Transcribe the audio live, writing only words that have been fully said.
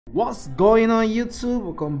What's going on YouTube?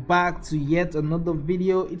 Welcome back to yet another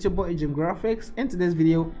video. It's your boy Agent Graphics. In today's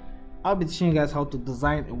video I'll be teaching you guys how to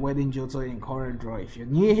design a wedding Jotter in coreldraw. If you're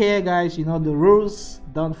new here guys, you know the rules.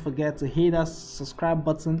 Don't forget to hit that subscribe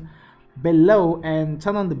button below and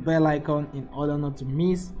turn on the bell icon in order not to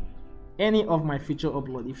miss any of my future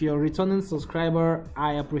upload. If you're a returning subscriber,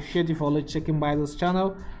 I appreciate you for always checking by this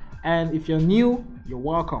channel, and if you're new, you're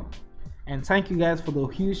welcome. And thank you guys for the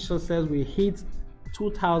huge success. We hit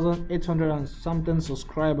 2,800 and something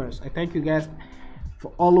subscribers. I thank you guys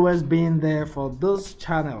for always being there for this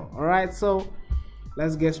channel. All right, so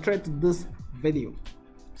let's get straight to this video.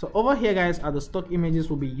 So over here guys are the stock images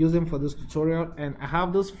we'll be using for this tutorial, and I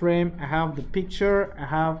have this frame, I have the picture, I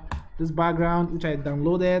have this background which I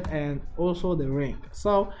downloaded, and also the ring.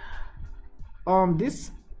 So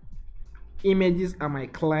these images are my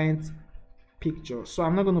client picture, so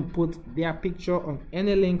I'm not going to put their picture on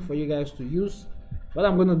any link for you guys to use. What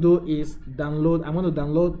I'm going to do is I'm going to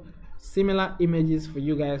download similar images for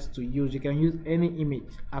you guys to use. You can use any image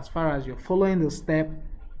as far as you're following the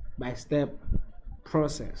step-by-step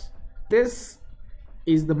process. This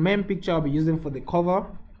is the main picture I'll be using for the cover,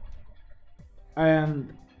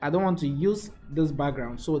 and I don't want to use this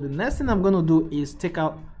background. So the next thing I'm going to do is take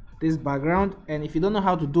out this background, and if you don't know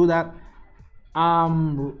how to do that,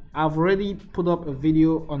 I've already put up a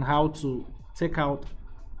video on how to take out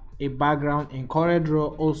a background in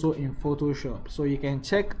coreldraw, also in Photoshop, so you can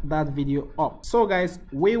check that video up. So guys,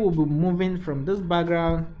 we will be moving from this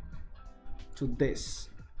background to this.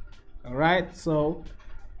 All right, so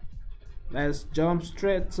let's jump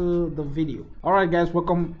straight to the video. All right guys,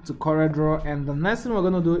 welcome to coreldraw, and the next thing we're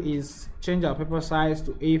going to do is change our paper size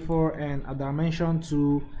to A4 and a dimension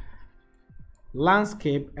to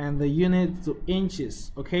landscape and the unit to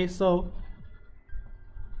inches. Okay, so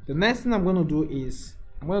the next thing I'm going to do is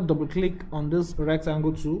I'm going to double click on this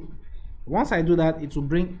rectangle tool. Once I do that, it will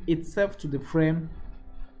bring itself to the frame,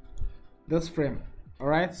 this frame. All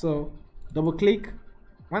right, so double click.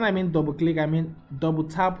 When I mean double click, I mean double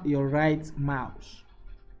tap your right mouse,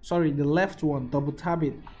 sorry, the left one, double tap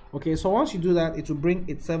it. Okay, so once you do that, it will bring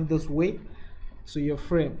itself this way to your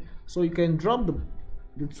frame. So you can drop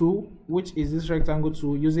the tool, which is this rectangle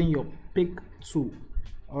tool, using your pick tool.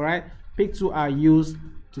 All right, pick tool are used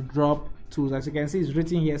to drop tools. As you can see, it's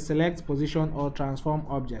written here, select, position, or transform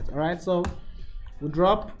object. All right, so we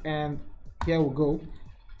drop, and here we go.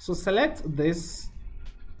 So select this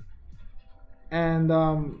and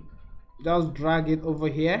just drag it over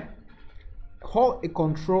here. Hold your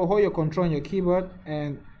control on your keyboard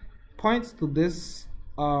and point to this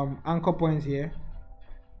anchor point here.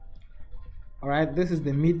 All right, this is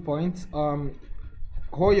the midpoint.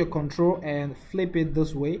 Hold your control and flip it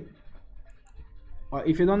this way.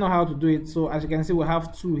 If you don't know how to do it, so as you can see, we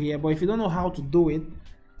have two here, but if you don't know how to do it,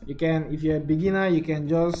 you can, if you're a beginner, you can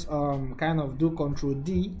just kind of do Control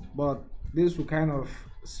D, but this will kind of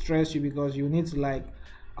stress you because you need to like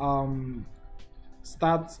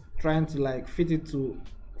start trying to like fit it to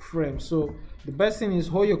frame. So the best thing is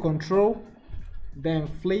hold your control, then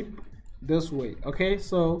flip this way. Okay,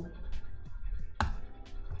 so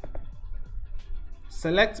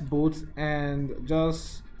select both and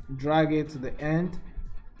just drag it to the end.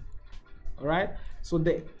 All right, so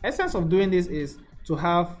the essence of doing this is to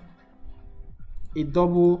have a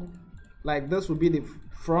double, like this will be the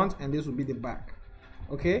front and this will be the back.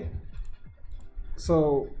 Okay,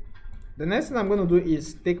 so the next thing I'm going to do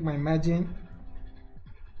is take my margin,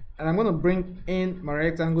 and I'm going to bring in my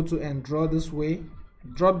rectangle tool and draw this way.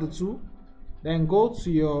 Drop the tool, then go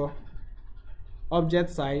to your object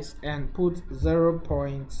size and put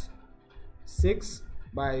 0.6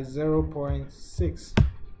 by 0.6,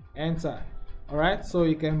 enter. All right, so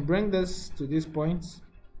you can bring this to this point.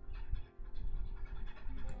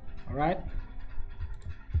 All right,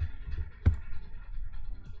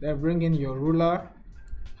 then bring in your ruler.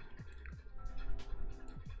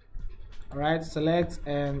 All right, select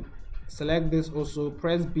this also,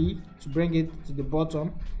 press B to bring it to the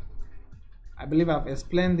bottom. I believe I've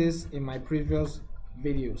explained this in my previous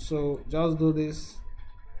video, so just do this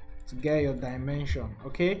to get your dimension.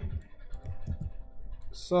 Okay,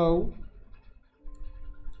 so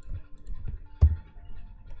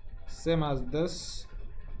same as this.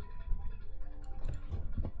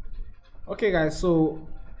 Okay guys, so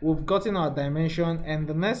we've gotten our dimension, and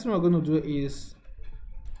the next thing we're going to do is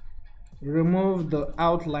remove the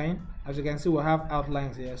outline. As you can see, we have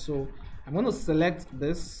outlines here, so I'm going to select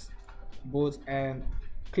this both and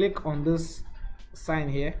click on this sign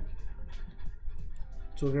here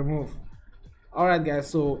to remove. All right guys,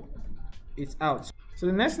 so it's out. So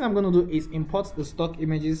the next thing I'm going to do is import the stock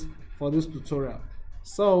images for this tutorial.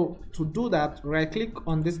 So to do that, right click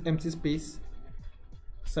on this empty space,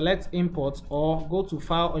 select import, or go to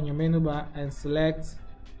file on your menu bar and select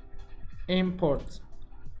import.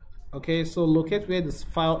 Okay, so locate where this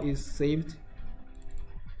file is saved,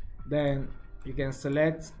 then you can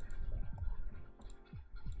select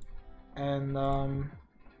and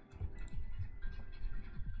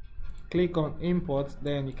click on import,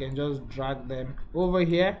 then you can just drag them over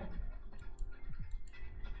here.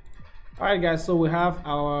 Alright guys, so we have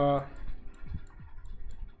our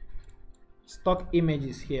stock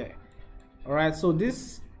images here. Alright, so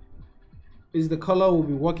this is the color we'll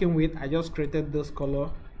be working with. I just created this color,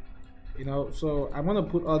 you know, so I'm going to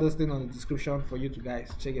put all this thing on the description for you to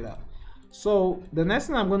guys check it out. So the next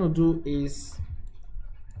thing I'm going to do is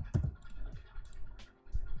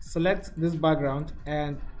select this background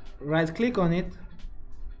and right click on it,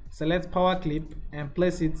 select power clip and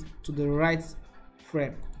place it to the right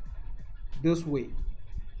frame this way.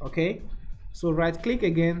 Okay, so right click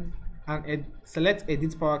again and select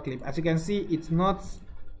edit power clip. As you can see, it's not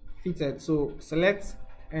fitted, so select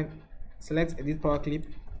and select edit power clip.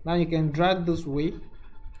 Now you can drag this way,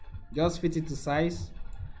 just fit it to size,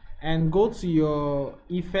 and go to your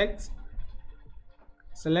effect,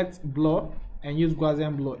 select blur and use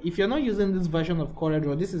Gaussian blur. If you're not using this version of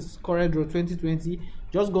CorelDRAW, this is CorelDRAW 2020,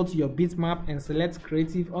 just go to your bitmap and select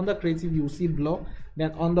creative. Under creative you'll see blur,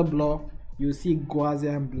 then under blur you'll see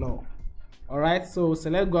Gaussian blur. Alright, so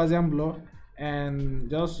select Gaussian blur and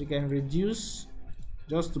just you can reduce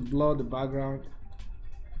just to blur the background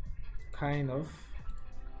kind of.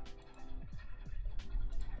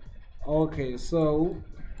 Okay, so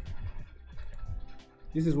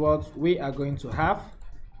this is what we are going to have.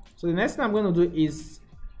 So the next thing I'm going to do is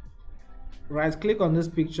right click on this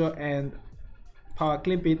picture and power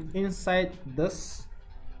clip it inside this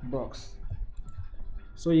box.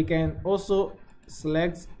 So you can also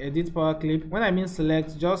select edit power clip. When I mean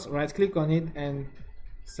select, just right click on it and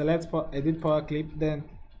select edit power clip, then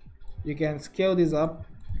you can scale this up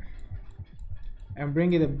and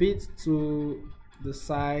bring it a bit to the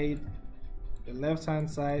side, the left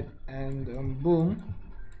hand side, and boom,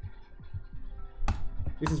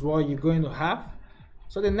 this is what you're going to have.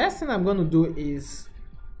 So the next thing I'm going to do is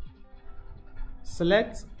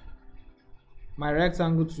select my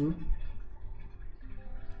rectangle tool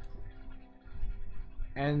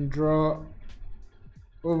and draw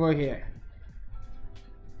over here.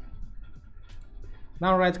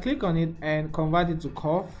 Now right click on it and convert it to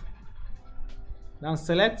curve. Now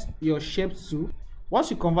select your shape tool.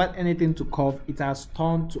 Once you convert anything to curve, it has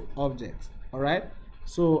turned to object. Alright,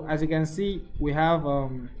 so as you can see, we have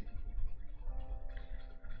our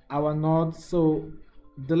node. So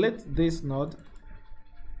delete this node.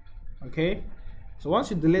 Okay, so once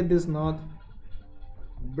you delete this node,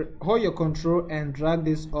 hold your control and drag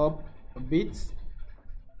this up a bit.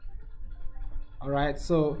 Alright,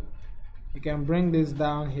 so you can bring this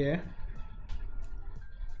down here.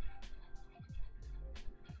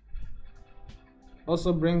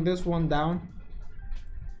 Also bring this one down,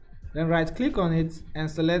 then right click on it and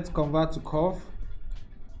select convert to curve,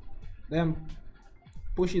 then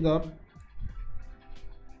push it up.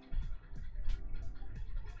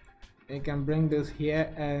 You can bring this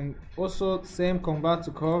here and also same convert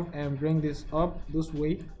to curve and bring this up this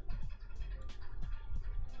way.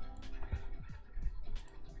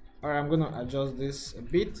 Alright, I'm gonna adjust this a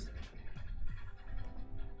bit.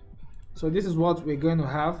 So this is what we're going to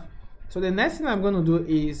have. So the next thing I'm going to do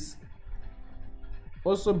is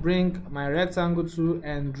also bring my rectangle tool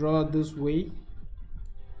and draw this way.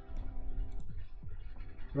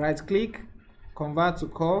 Right click, convert to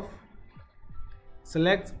curve,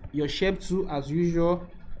 select your shape tool as usual,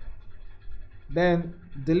 then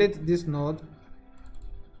delete this node.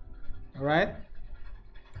 Alright,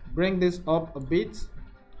 bring this up a bit,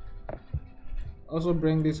 also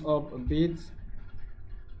bring this up a bit,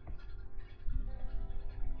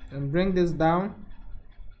 and bring this down.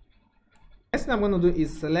 Next thing I'm going to do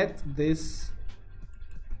is select this.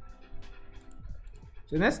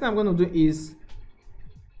 So next thing I'm going to do is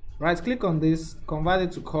right click on this, convert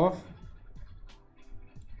it to curve,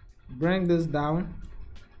 bring this down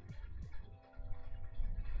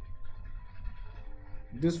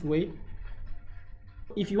this way.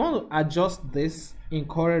 If you want to adjust this in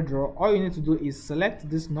CorelDRAW, all you need to do is select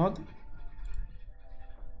this node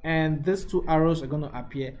and these two arrows are going to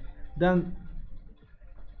appear. Then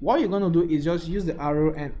what you're going to do is just use the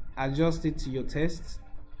arrow and adjust it to your taste.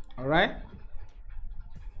 Alright,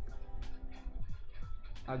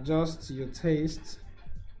 adjust to your taste.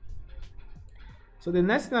 So the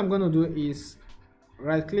next thing I'm going to do is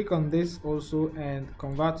right click on this also and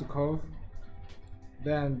convert to curve,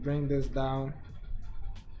 then bring this down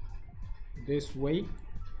this way.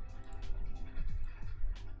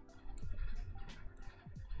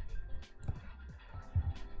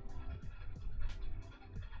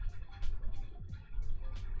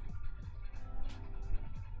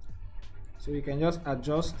 So you can just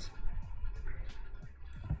adjust.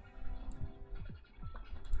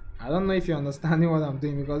 I don't know if you're understanding what I'm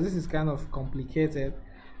doing, because this is kind of complicated,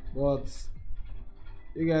 but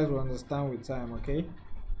you guys will understand with time, okay?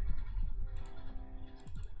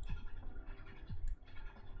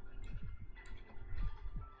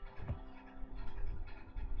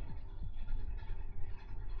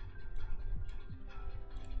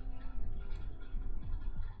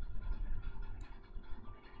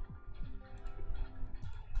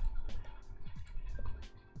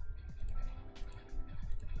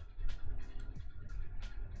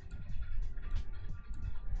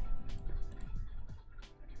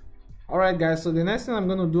 Alright guys, so the next thing I'm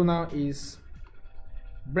going to do now is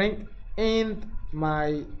bring in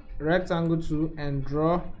my rectangle tool and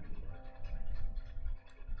draw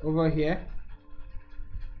over here.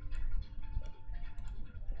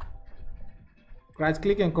 Right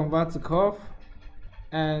click and convert to curve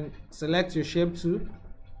and select your shape tool,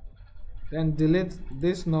 then delete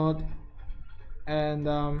this node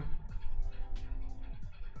and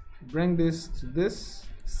bring this to this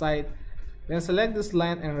side. Then select this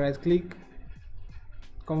line and right click,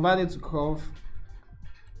 convert it to curve.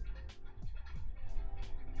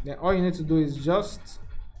 Then all you need to do is just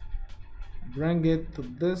bring it to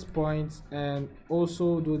this point and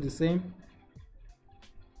also do the same.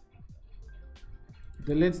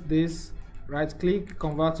 Delete this, right click,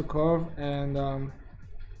 convert to curve, and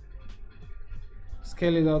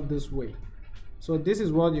scale it up this way. So this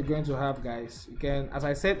is what you're going to have, guys. You can, as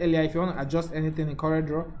I said earlier, if you want to adjust anything in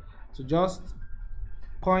coreldraw, so just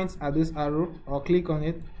point at this arrow or click on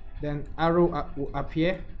it, then arrow will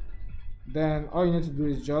appear. Then all you need to do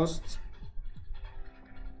is just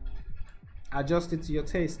adjust it to your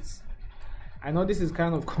tastes. I know this is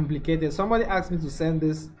kind of complicated. Somebody asked me to send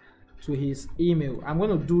this to his email. I'm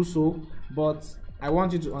going to do so, but I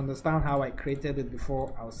want you to understand how I created it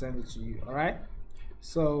before I'll send it to you. Alright,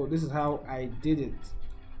 so this is how I did it.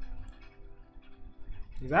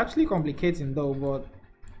 It's actually complicating though, but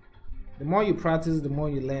the more you practice, the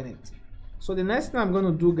more you learn it. So the next thing I'm going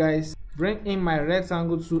to do, guys, bring in my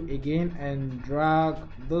rectangle tool again and drag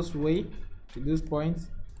this way to this point.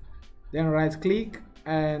 Then right click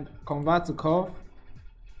and convert to curve.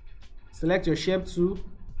 Select your shape tool,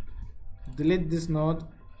 delete this node,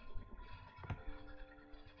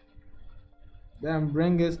 then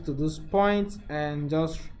bring it to this point and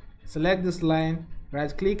just select this line,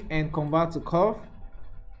 right click and convert to curve.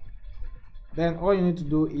 Then all you need to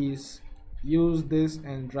do is use this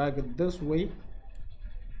and drag it this way,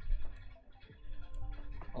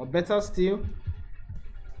 or better still,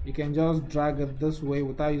 you can just drag it this way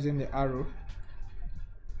without using the arrow,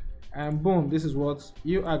 and boom, this is what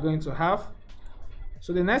you are going to have.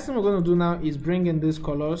 So the next thing we're going to do now is bring in these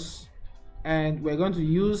colors, and we're going to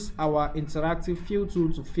use our interactive fill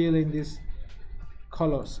tool to fill in these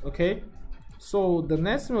colors. Okay, so the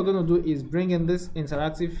next thing we're going to do is bring in this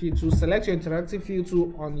interactive fill tool. Select your interactive fill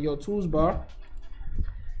tool on your tools bar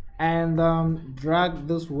and drag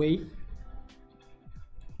this way.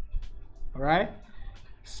 Alright,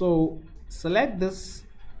 so select this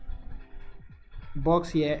box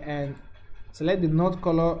here and select the node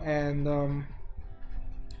color and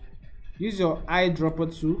use your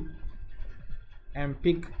eyedropper tool and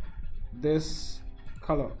pick this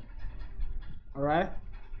color. Alright,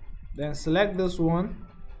 then select this one,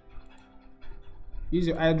 use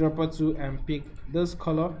your eyedropper tool and pick this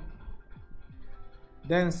color.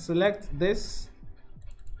 Then select this,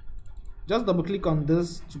 just double click on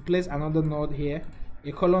this to place another node here,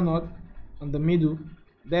 a color node on the middle.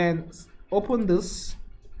 Then open this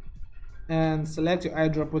and select your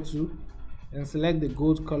eyedropper tool and select the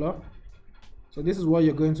gold color. So this is what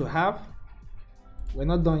you're going to have. We're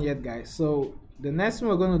not done yet, guys. So the next thing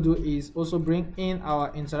we're going to do is also bring in our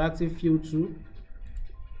interactive fill tool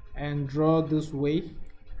and draw this way.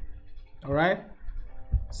 Alright,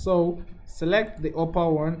 so select the upper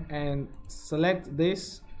one and select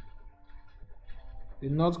this, the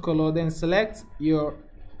node color, then select your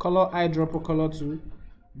color eyedropper color tool,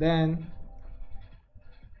 then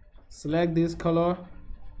select this color.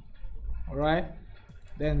 Alright,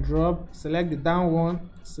 then drop, select the down one,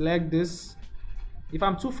 select this. If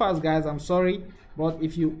I'm too fast, guys, I'm sorry, but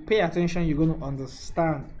if you pay attention, you're going to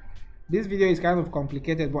understand. This video is kind of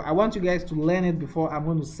complicated, but I want you guys to learn it before I'm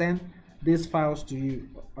going to send these files to you.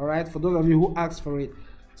 Alright, for those of you who asked for it.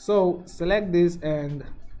 So select this and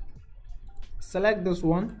select this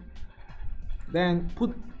one, then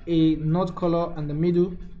put a node color in the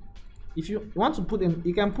middle. If you want to put in,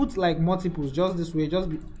 you can put like multiples just this way, just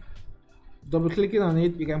double clicking on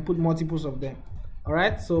it, you can put multiples of them. All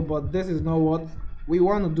right, so but this is not what we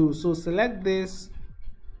want to do. So select this,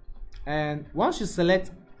 and once you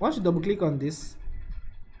double click on this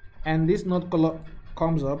and this node color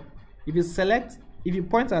comes up, if you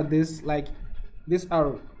point at this, like this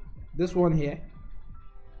arrow, this one here,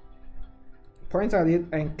 point at it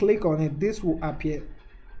and click on it, this will appear.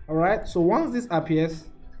 All right, so once this appears,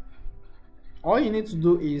 all you need to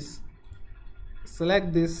do is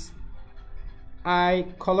select this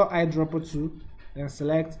color eyedropper tool and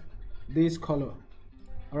select this color.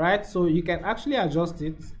 All right, so you can actually adjust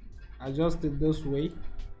it this way.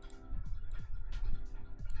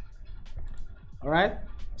 All right,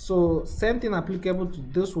 so same thing applicable to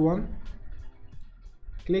this one.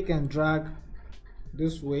 Click and drag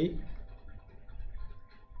this way,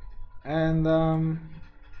 and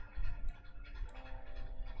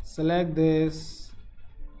select this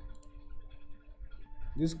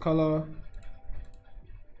color,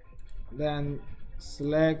 then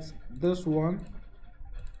select this one,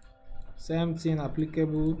 same thing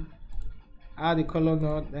applicable, add the color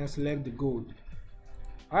node, then select the gold.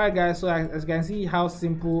 Alright guys, so as you can see how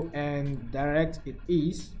simple and direct it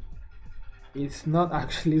is. It's not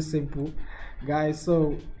actually simple guys,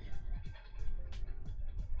 so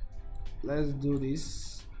let's do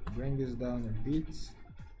this. Bring this down a bit.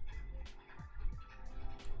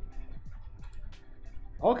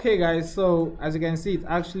 Okay guys, so as you can see, it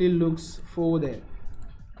actually looks folded.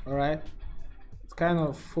 All right, it's kind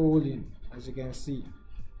of folding, as you can see.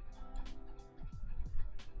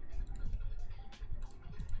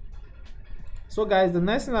 So guys, the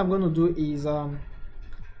next thing I'm going to do is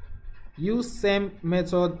use same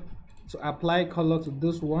method to apply color to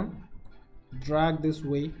this one. Drag this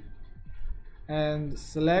way and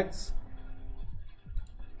select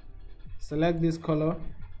this color,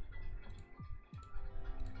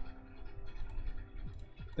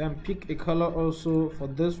 then pick a color also for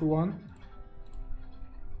this one,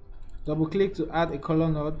 double click to add a color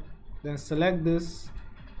node, then select this,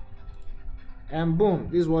 and boom,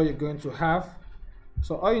 this is what you're going to have.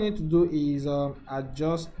 So all you need to do is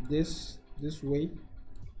adjust this way.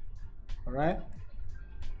 All right,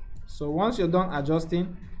 so once you're done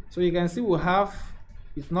adjusting, so you can see we have,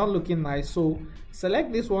 it's not looking nice. So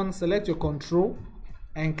select this one, select your control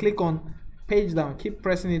and click on page down, keep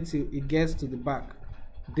pressing it till it gets to the back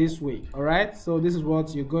this way. All right, so this is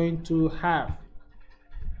what you're going to have.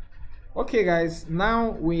 Okay guys, now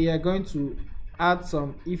we are going to add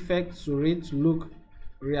some effects to it to look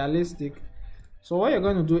realistic. So what you're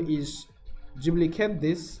going to do is duplicate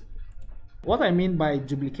this. What I mean by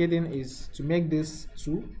duplicating is to make this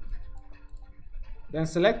 2, then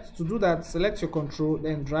select, to do that, select your control,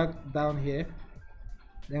 then drag down here,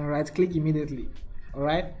 then right click immediately. All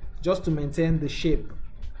right, just to maintain the shape.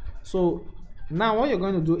 So now what you're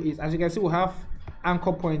going to do is, as you can see, we have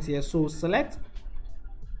anchor point here, so select,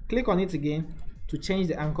 click on it again to change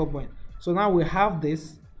the anchor point. So now we have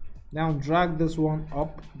this. Now drag this one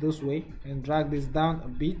up this way and drag this down a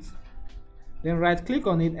bit, then right click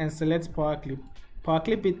on it and select power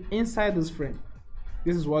clip it inside this frame.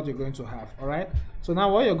 This is what you're going to have. All right, so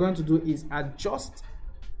now what you're going to do is adjust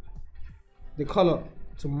the color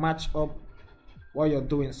to match up what you're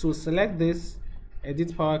doing. So select this,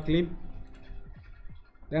 edit power clip,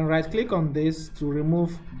 then right click on this to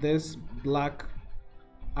remove this black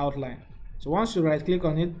outline. So once you right click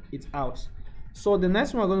on it, it's out. So the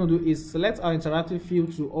next one we're going to do is select our interactive fill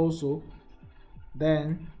tool also,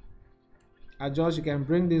 then adjust. You can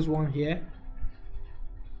bring this one here,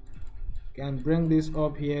 you can bring this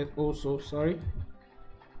up here also, sorry,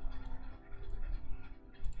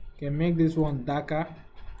 you can make this one darker,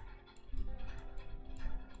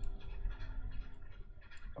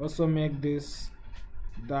 also make this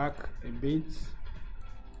dark a bit.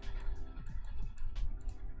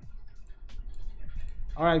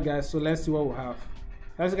 Alright guys, so let's see what we have.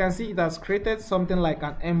 As you can see, it has created something like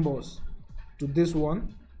an emboss to this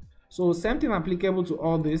one. So same thing applicable to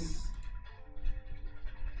all this.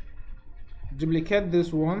 Duplicate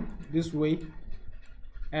this one this way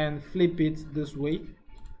and flip it this way.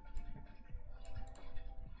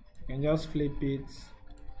 You can just flip it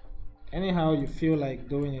anyhow you feel like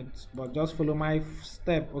doing it, but just follow my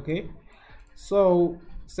step. Okay, so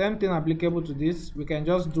same thing applicable to this. We can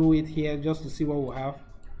just do it here just to see what we have.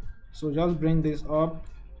 So just bring this up,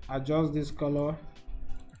 adjust this color,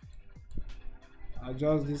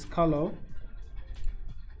 adjust this color,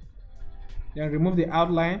 then remove the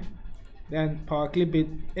outline, then power clip it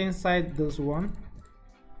inside this one.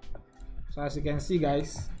 So as you can see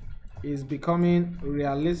guys, it's becoming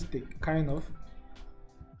realistic kind of.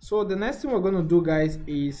 So the next thing we're going to do guys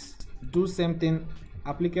is do same thing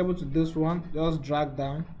applicable to this one. Just drag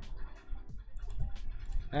down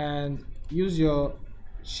and use your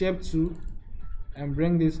shape tool and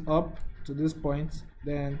bring this up to this point,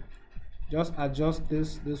 then just adjust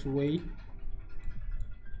this way.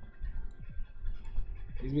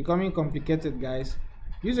 It's becoming complicated guys.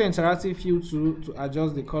 Use your interactive hue tool to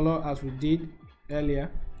adjust the color as we did earlier.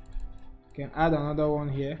 You can add another one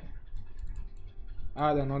here,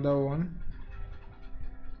 add another one.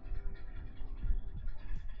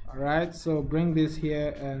 Alright, so bring this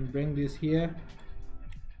here and bring this here.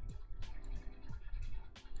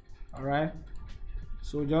 Alright,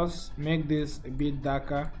 so just make this a bit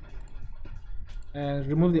darker and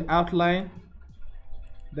remove the outline,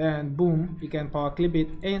 then boom, you can power clip it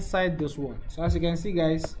inside this one. So as you can see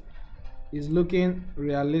guys, it's looking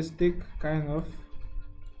realistic kind of.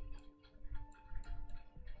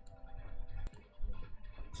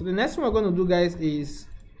 So the next thing we're going to do guys is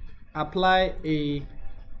apply a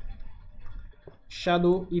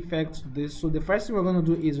shadow effect to this. So the first thing we're going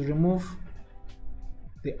to do is remove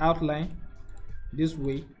the outline this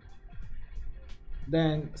way,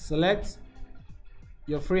 then select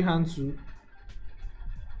your freehand tool,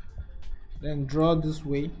 then draw this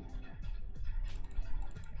way.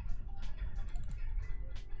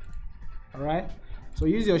 Alright, so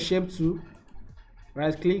use your shape tool,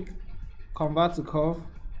 right click, convert to curve,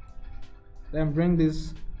 then bring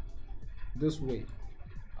this way.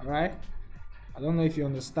 Alright, I don't know if you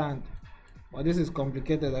understand, but this is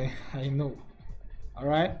complicated, I know.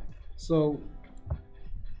 Alright, so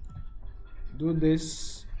do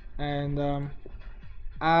this and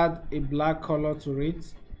add a black color to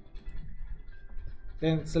it,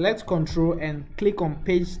 then select Control and click on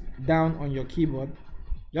page down on your keyboard.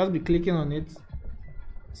 Just be clicking on it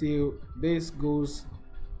till this goes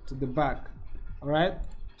to the back. Alright,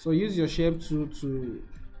 so use your shape tool to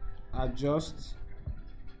adjust,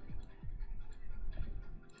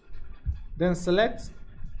 then select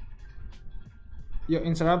your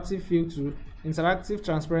interactive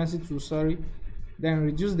transparency tool, sorry, then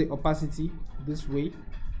reduce the opacity this way,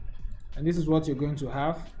 and this is what you're going to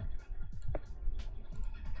have.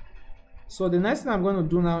 So the next thing I'm going to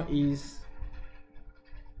do now is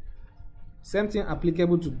same thing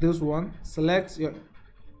applicable to this one. Select your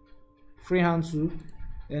freehand tool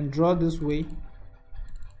and draw this way,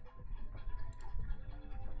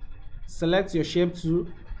 select your shape tool,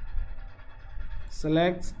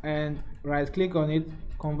 select and right click on it,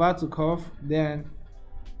 convert to curve, then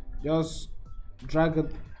just drag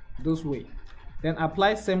it this way, then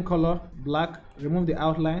apply same color black, remove the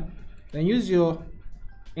outline, then use your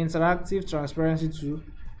interactive transparency tool,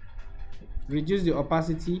 reduce the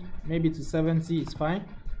opacity maybe to 70 is fine,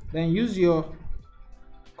 then use your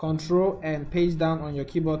Control and page down on your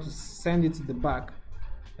keyboard to send it to the back,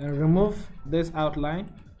 and remove this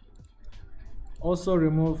outline, also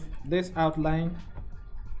remove this outline,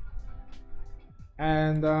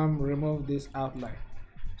 and remove this outline.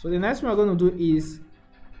 So the next thing we're going to do is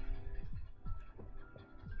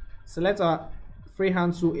select our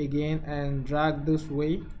freehand tool again and drag this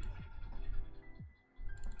way,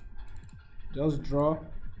 just draw,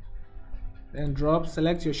 then drop,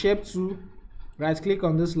 select your shape tool, right click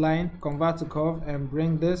on this line, convert to curve, and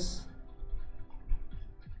bring this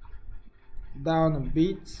down a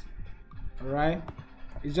bit. Alright,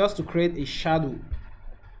 it's just to create a shadow,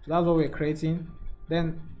 so that's what we're creating.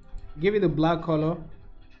 Then give it a black color.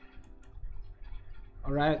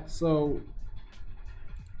 Alright, so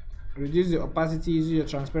reduce the opacity using your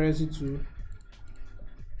transparency tool,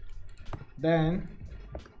 then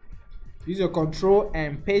use your Control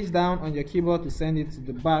and page down on your keyboard to send it to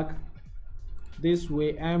the back this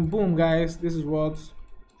way, and boom guys, this is what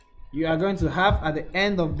you are going to have at the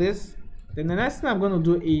end of this. Then the next thing I'm going to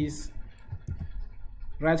do is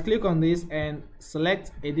right click on this and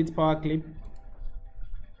select Edit Power Clip,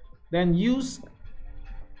 then use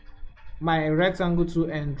my rectangle tool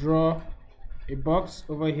and draw a box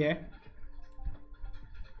over here,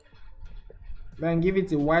 then give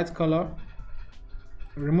it a white color,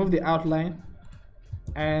 remove the outline,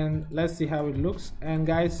 and let's see how it looks. And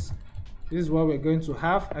guys, this is what we're going to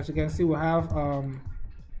have. As you can see, we have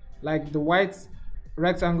like the white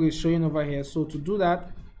rectangle is showing over here. So to do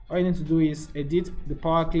that, all you need to do is edit the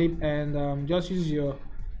power clip and just use your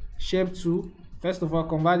shape tool. First of all,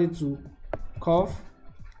 convert it to curve,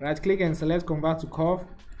 right click and select convert to curve,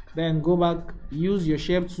 then go back, use your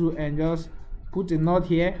shape tool and just put a node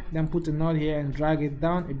here, then put a node here and drag it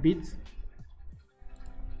down a bit.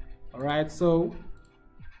 Alright, so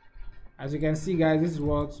as you can see guys, this is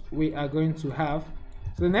what we are going to have.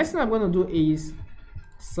 So the next thing I'm going to do is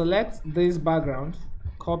select this background,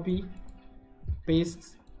 copy,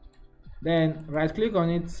 paste, then right click on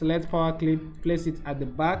it, select power clip, place it at the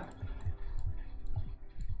back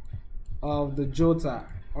of the Jotter.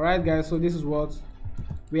 Alright guys, so this is what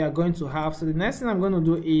we are going to have. So the next thing I'm going to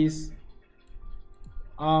do is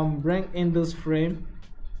bring in this frame.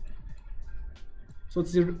 So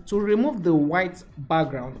to remove the white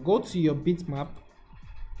background, go to your bitmap,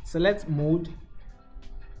 select mode,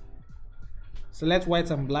 select white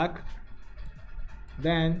and black,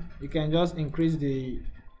 then you can just increase the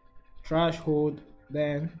threshold,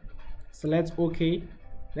 then select OK,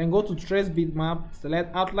 then go to trace bitmap,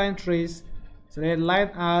 select outline trace, select line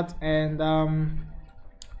art, and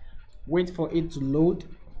wait for it to load.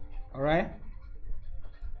 All right.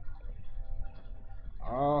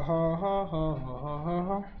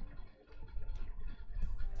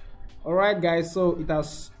 Alright guys, so it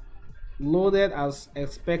has loaded as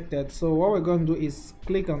expected. So what we're going to do is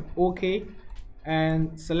click on OK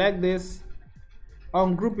and select this,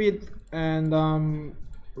 ungroup it, and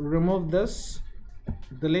remove this,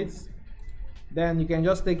 delete. Then you can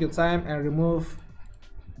just take your time and remove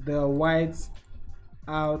the white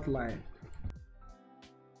outline.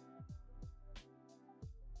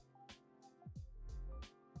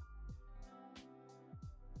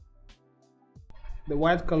 The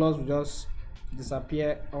white colors will just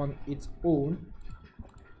disappear on its own.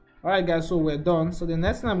 Alright guys, so we're done. So the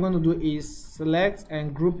next thing I'm going to do is select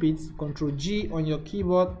and group it, Ctrl G on your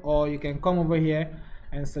keyboard, or you can come over here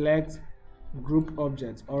and select group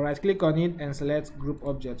object, or right click on it and select group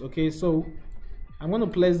object. Okay, so I'm going to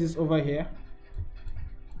place this over here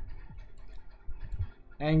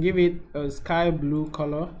and give it a sky blue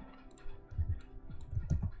color.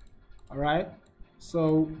 Alright,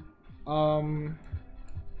 so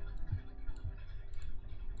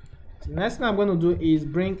the next thing I'm going to do is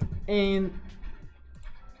bring in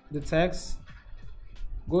the text,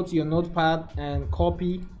 go to your notepad and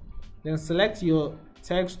copy, then select your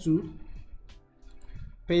text tool,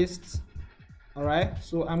 paste. Alright,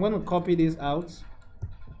 so I'm going to copy this out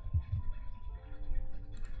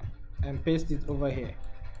and paste it over here.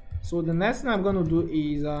 So the next thing I'm going to do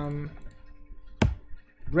is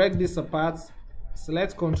break this apart,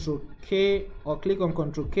 select Ctrl K or click on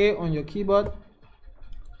Ctrl K on your keyboard,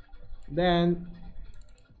 then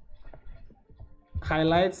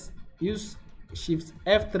highlights, use Shift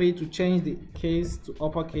F3 to change the case to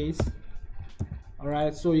uppercase.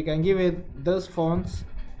 Alright, so you can give it this font,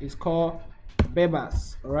 it's called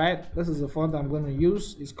Bebas. Alright, this is the font I'm going to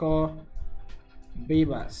use, it's called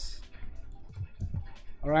Bebas.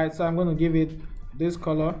 Alright, so I'm going to give it this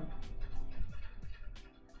color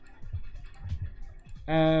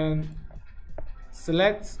and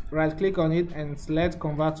select, right click on it and select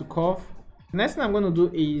convert to curve. Next thing I'm going to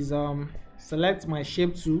do is select my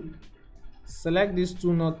shape tool, select this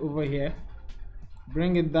tool node over here,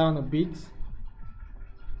 bring it down a bit.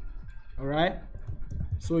 Alright,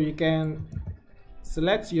 so you can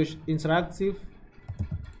select your interactive.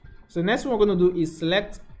 So next one we're going to do is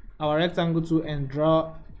select our rectangle tool and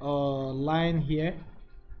draw a line here.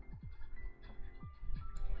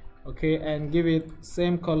 Okay, and give it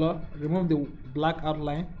same color, remove the black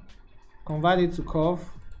outline, convert it to curve,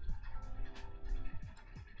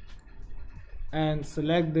 and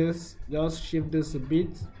select this, just shift this a bit,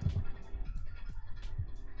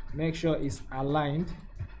 make sure it's aligned.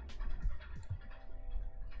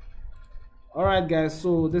 Alright guys,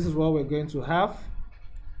 so this is what we're going to have.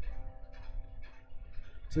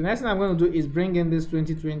 So next thing I'm going to do is bring in this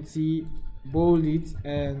 2020, bold it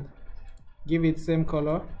and give it same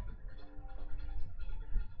color.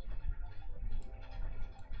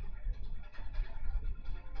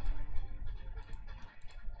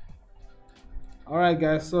 Alright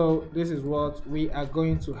guys, so this is what we are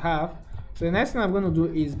going to have. So the next thing I'm going to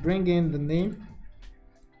do is bring in the name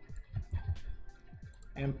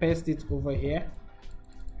and paste it over here,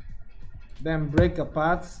 then break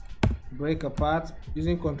apart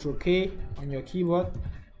using Ctrl K on your keyboard.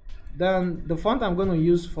 Then the font I'm going to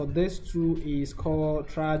use for this tool is called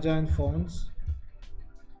Tryjax fonts.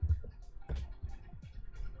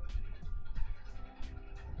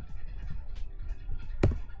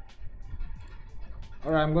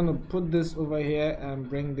 Alright, I'm going to put this over here and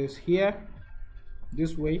bring this here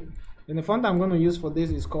this way. And the font I'm going to use for this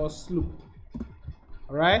is called Sloop.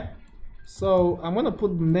 Alright, so I'm going to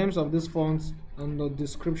put the names of these fonts in the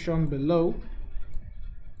description below.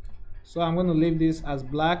 So I'm going to leave this as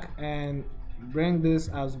black and bring this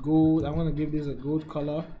as gold. I'm going to give this a gold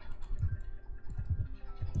color.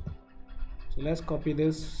 So let's copy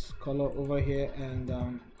this color over here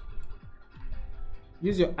and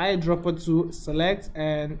use your eyedropper to select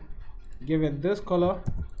and give it this color.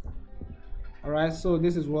 Alright, so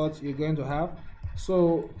this is what you're going to have.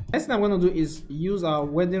 So next thing I'm going to do is use our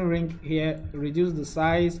wedding ring here, reduce the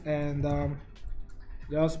size and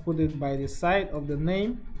just put it by the side of the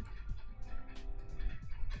name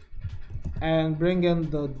and bring in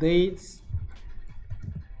the dates.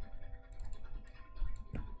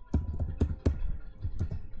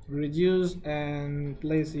 Reduce and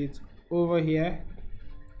place it over here.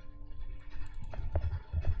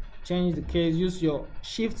 Change the case, use your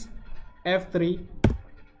shift F3,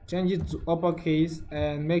 change it to uppercase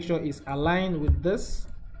and make sure it's aligned with this.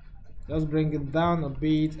 Just bring it down a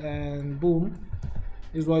bit and boom,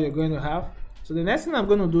 this is what you're going to have. So the next thing I'm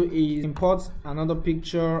going to do is import another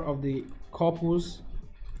picture of the couples,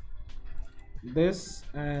 this,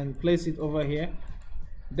 and place it over here.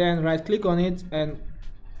 Then right click on it and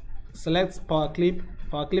select power clip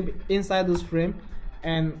inside this frame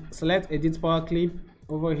and select edit power clip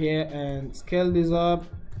over here and scale this up,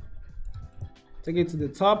 take it to the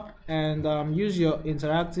top and use your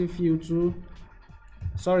interactive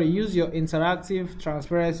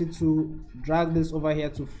transparency to drag this over here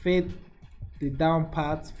to fade the down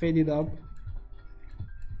part, fade it up.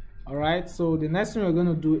 Alright, so the next thing we're going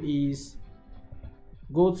to do is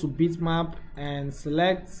go to bitmap and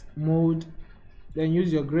select mode, then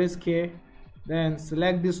use your grayscale, then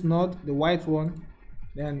select this node, the white one,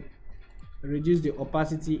 then reduce the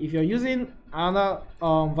opacity. If you're using another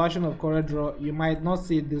version of coreldraw, you might not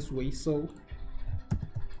see it this way, so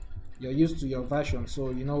you're used to your version, so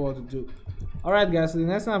you know what to do. Alright guys, so the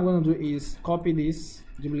next thing I'm going to do is copy this,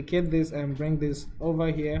 duplicate this and bring this over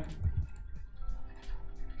here.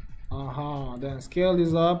 Then scale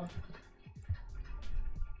this up.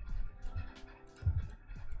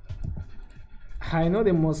 I know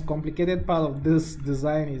the most complicated part of this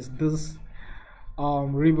design is this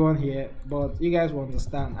ribbon here, but you guys will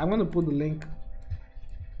understand. I'm going to put the link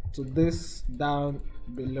to this down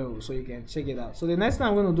below so you can check it out. So the next thing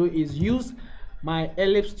I'm going to do is use my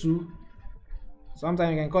ellipse tool.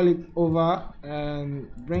 Sometimes you can call it over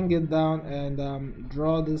and bring it down and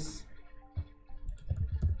draw this.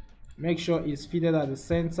 Make sure it's fitted at the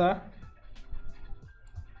center.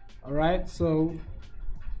 Alright, so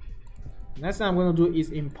next thing I'm going to do is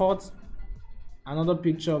import another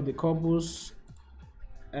picture of the couples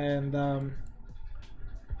and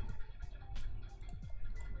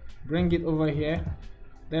bring it over here.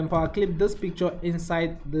 Then power clip this picture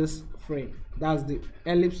inside this frame. That's the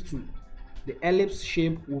ellipse tool, the ellipse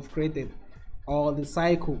shape we've created, or the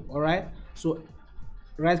cycle. Alright, so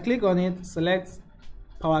right click on it, select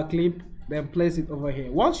power clip, then place it over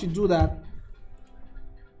here. Once you do that,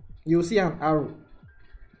 you'll see an arrow.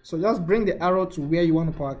 So just bring the arrow to where you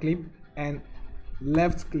want to power clip and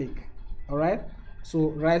left click. Alright,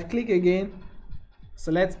 so right click again,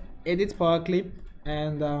 select edit power clip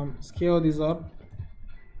and scale this up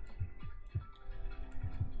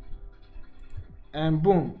and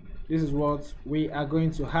boom, this is what we are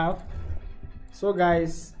going to have. So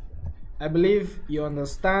guys, I believe you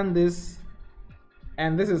understand this,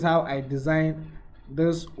 and this is how I designed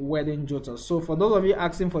this wedding jotter. So for those of you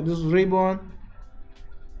asking for this ribbon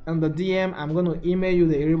on the DM, I'm going to email you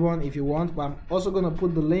the ribbon if you want, but I'm also going to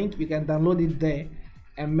put the link. You can download it there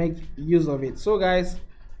and make use of it. So guys,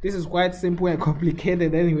 this is quite simple and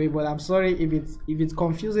complicated anyway, but I'm sorry if it's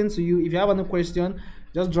confusing to you. If you have any question,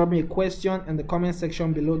 just drop me a question in the comment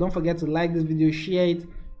section below. Don't forget to like this video, share it.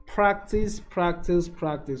 Practice,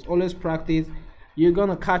 always practice. You're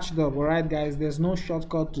gonna catch it up. All right guys, there's no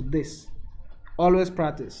shortcut to this. Always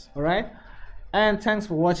practice. All right, and thanks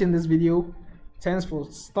for watching this video. Thanks for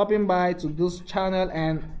stopping by to this channel,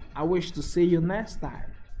 and I wish to see you next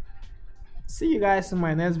time. See you guys in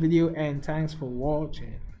my next video, and thanks for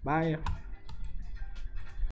watching. Bye.